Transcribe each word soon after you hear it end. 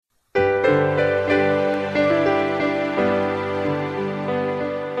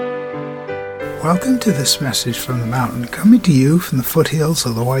Welcome to this message from the mountain, coming to you from the foothills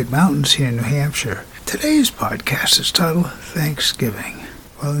of the White Mountains here in New Hampshire. Today's podcast is titled Thanksgiving.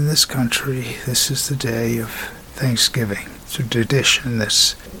 Well, in this country, this is the day of Thanksgiving. It's a tradition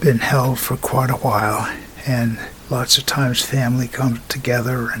that's been held for quite a while, and lots of times family comes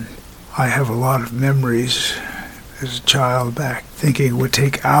together, and I have a lot of memories as a child back thinking it would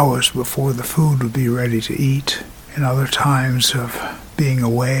take hours before the food would be ready to eat, and other times of being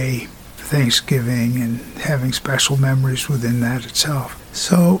away for Thanksgiving and having special memories within that itself.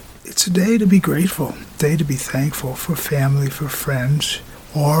 So it's a day to be grateful, a day to be thankful for family, for friends,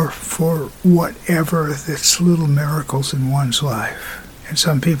 or for whatever that's little miracles in one's life. And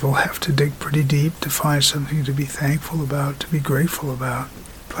some people have to dig pretty deep to find something to be thankful about, to be grateful about.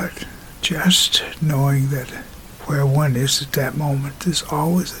 But just knowing that where one is at that moment, there's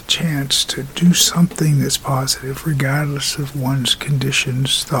always a chance to do something that's positive, regardless of one's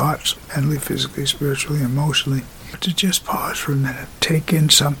conditions, thoughts, mentally, physically, spiritually, emotionally. But to just pause for a minute, take in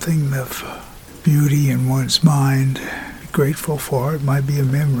something of beauty in one's mind, be grateful for it, might be a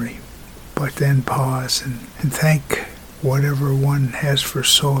memory, but then pause and thank whatever one has for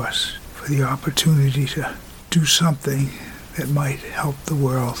source, for the opportunity to do something that might help the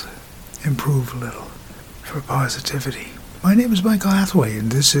world improve a little, for positivity. My name is Michael Hathaway, and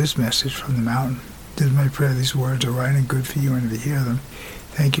this is Message from the Mountain. It is my prayer these words are right and good for you and to hear them.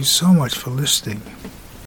 Thank you so much for listening.